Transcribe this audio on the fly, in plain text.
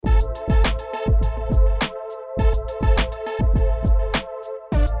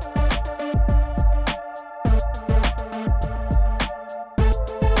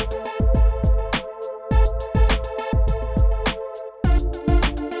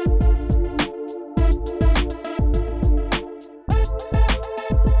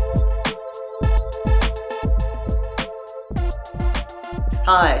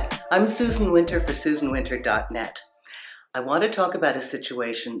Hi, I'm Susan Winter for SusanWinter.net. I want to talk about a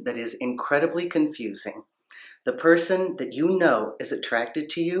situation that is incredibly confusing. The person that you know is attracted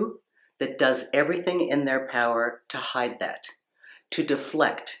to you that does everything in their power to hide that, to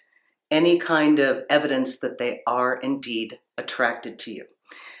deflect any kind of evidence that they are indeed attracted to you.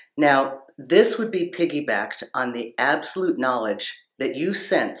 Now, this would be piggybacked on the absolute knowledge that you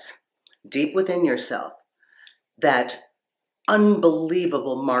sense deep within yourself, that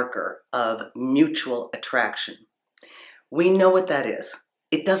unbelievable marker of mutual attraction. We know what that is.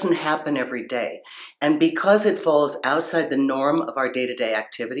 It doesn't happen every day. And because it falls outside the norm of our day-to-day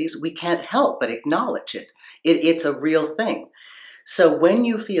activities, we can't help but acknowledge it. It's a real thing. So when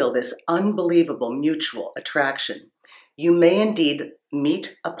you feel this unbelievable mutual attraction, you may indeed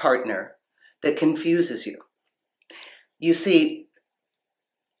meet a partner that confuses you. You see,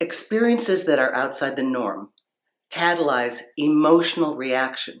 experiences that are outside the norm catalyze emotional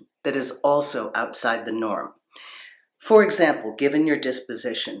reaction that is also outside the norm. For example, given your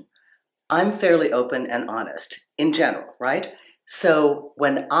disposition, I'm fairly open and honest in general, right? So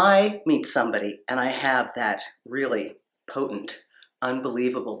when I meet somebody and I have that really potent,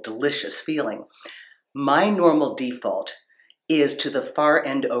 unbelievable, delicious feeling, my normal default is to the far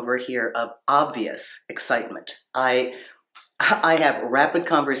end over here of obvious excitement. I have rapid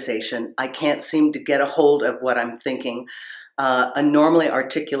conversation. I can't seem to get a hold of what I'm thinking. A normally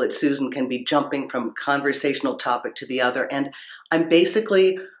articulate Susan can be jumping from conversational topic to the other, and I'm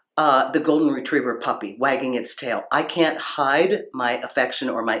basically the golden retriever puppy wagging its tail. I can't hide my affection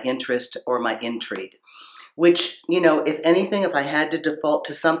or my interest or my intrigue, which, if anything, if I had to default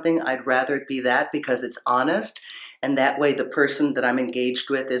to something, I'd rather it be that because it's honest, and that way the person that I'm engaged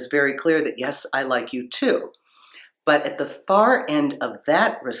with is very clear that, yes, I like you too. But at the far end of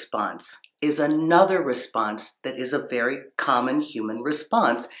that response is another response that is a very common human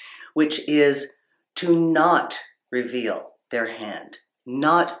response, which is to not reveal their hand,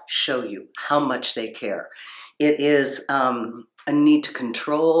 not show you how much they care. It is a need to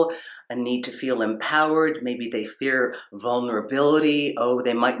control, a need to feel empowered. Maybe they fear vulnerability. Oh,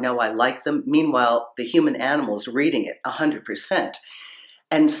 they might know I like them. Meanwhile, the human animal is reading it 100%.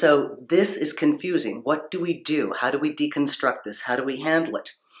 And so this is confusing. What do we do? How do we deconstruct this? How do we handle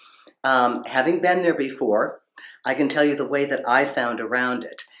it? Having been there before, I can tell you the way that I found around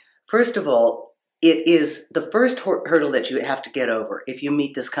it. First of all, it is the first hurdle that you have to get over if you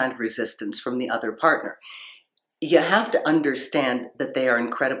meet this kind of resistance from the other partner. You have to understand that they are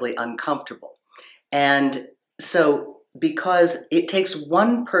incredibly uncomfortable. And so because it takes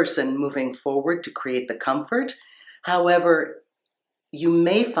one person moving forward to create the comfort, however, you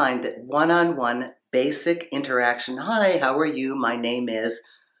may find that one-on-one basic interaction, hi, how are you, my name is,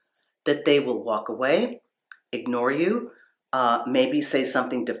 that they will walk away, ignore you, maybe say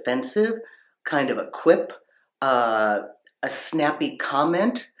something defensive, kind of a quip, a snappy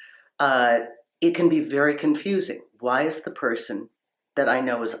comment. It can be very confusing. Why is the person that I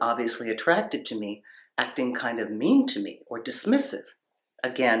know is obviously attracted to me acting kind of mean to me or dismissive?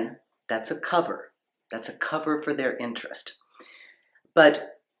 Again, that's a cover. That's a cover for their interest.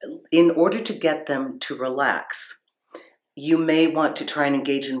 But in order to get them to relax, you may want to try and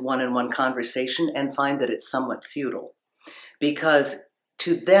engage in one-on-one conversation and find that it's somewhat futile because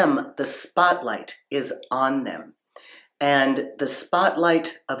to them, the spotlight is on them. And the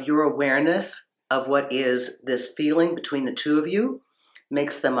spotlight of your awareness of what is this feeling between the two of you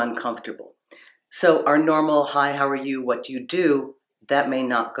makes them uncomfortable. So our normal, hi, how are you, what do you do, that may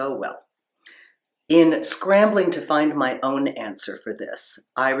not go well. In scrambling to find my own answer for this,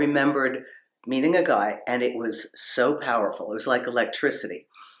 I remembered meeting a guy, and it was so powerful. It was like electricity.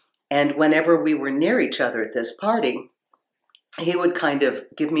 And whenever we were near each other at this party, he would kind of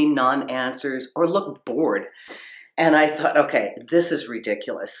give me non-answers or look bored. And I thought, okay, this is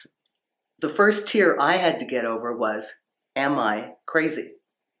ridiculous. The first tier I had to get over was, am I crazy?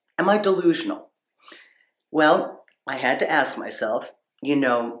 Am I delusional? Well, I had to ask myself,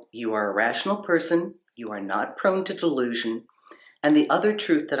 you are a rational person, you are not prone to delusion, and the other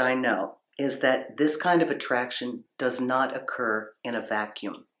truth that I know is that this kind of attraction does not occur in a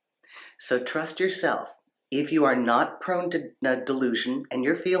vacuum. So trust yourself. If you are not prone to delusion and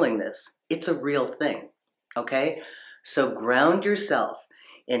you're feeling this, it's a real thing, okay? So ground yourself,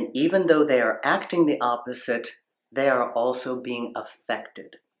 and even though they are acting the opposite, they are also being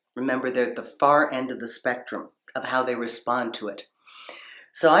affected. Remember, they're at the far end of the spectrum of how they respond to it.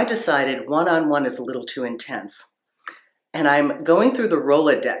 So I decided one-on-one is a little too intense. And I'm going through the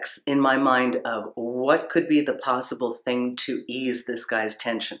Rolodex in my mind of what could be the possible thing to ease this guy's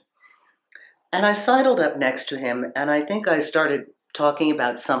tension. And I sidled up next to him, and I think I started talking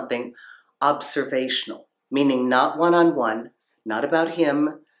about something observational, meaning not one-on-one, not about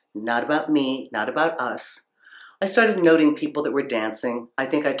him, not about me, not about us. I started noting people that were dancing. I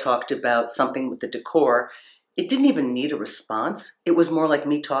think I talked about something with the decor. It didn't even need a response. It was more like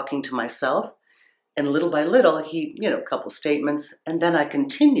me talking to myself. And little by little, he, a couple statements. And then I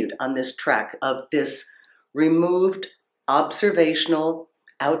continued on this track of this removed, observational,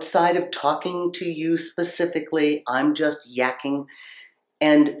 outside of talking to you specifically, I'm just yakking.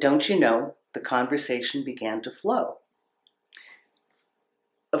 And don't you know, the conversation began to flow.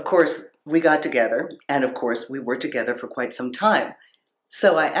 Of course, we got together, and of course, we were together for quite some time.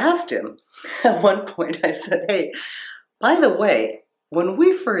 So I asked him at one point, I said, hey, by the way, when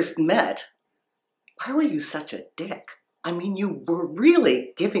we first met, why were you such a dick? I mean, you were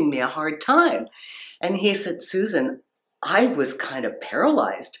really giving me a hard time. And he said, Susan, I was kind of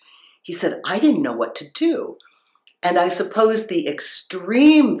paralyzed. He said, I didn't know what to do. And I suppose the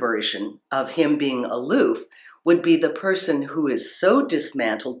extreme version of him being aloof would be the person who is so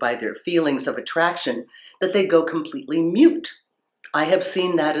dismantled by their feelings of attraction that they go completely mute. I have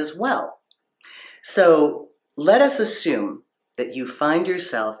seen that as well. So let us assume that you find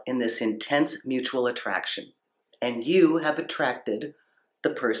yourself in this intense mutual attraction, and you have attracted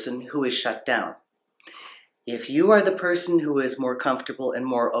the person who is shut down. If you are the person who is more comfortable and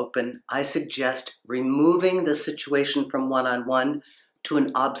more open, I suggest removing the situation from one-on-one to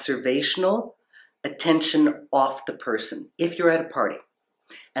an observational attention off the person. If you're at a party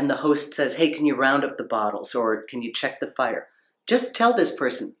and the host says, hey, can you round up the bottles or can you check the fire? Just tell this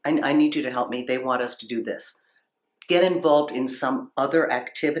person, I need you to help me. They want us to do this. Get involved in some other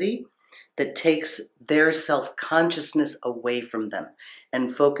activity that takes their self-consciousness away from them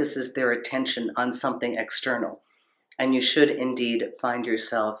and focuses their attention on something external. And you should indeed find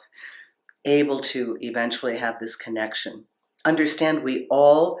yourself able to eventually have this connection. Understand we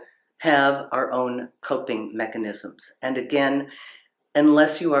all have our own coping mechanisms. And again,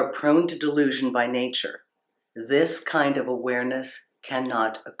 unless you are prone to delusion by nature, this kind of awareness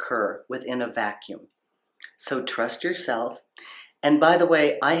cannot occur within a vacuum. So trust yourself. And by the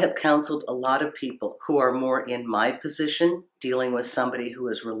way, I have counseled a lot of people who are more in my position, dealing with somebody who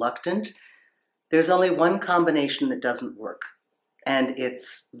is reluctant. There's only one combination that doesn't work, and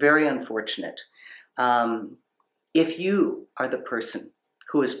it's very unfortunate. If you are the person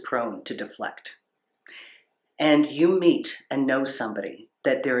who is prone to deflect, and you meet and know somebody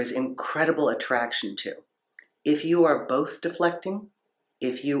that there is incredible attraction to, if you are both deflecting,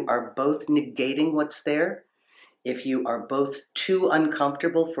 if you are both negating what's there, if you are both too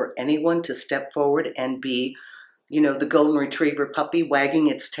uncomfortable for anyone to step forward and be, the golden retriever puppy wagging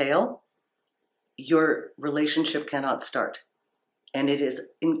its tail, your relationship cannot start. And it is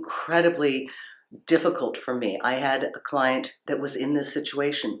incredibly difficult for me. I had a client that was in this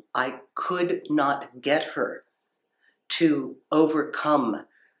situation. I could not get her to overcome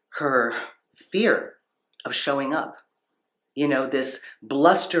her fear of showing up. This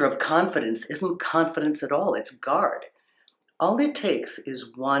bluster of confidence isn't confidence at all. It's guard. All it takes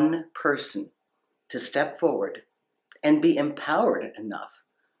is one person to step forward and be empowered enough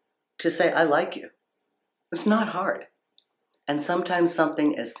to say, I like you. It's not hard. And sometimes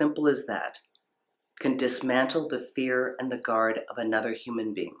something as simple as that can dismantle the fear and the guard of another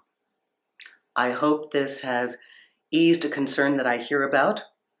human being. I hope this has eased a concern that I hear about.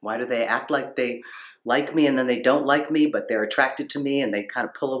 Why do they act like they like me and then they don't like me, but they're attracted to me and they kind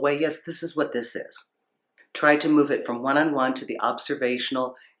of pull away? Yes, this is what this is. Try to move it from one-on-one to the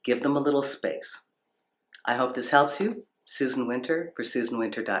observational. Give them a little space. I hope this helps you. Susan Winter for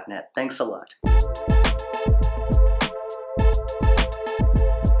SusanWinter.net. Thanks a lot.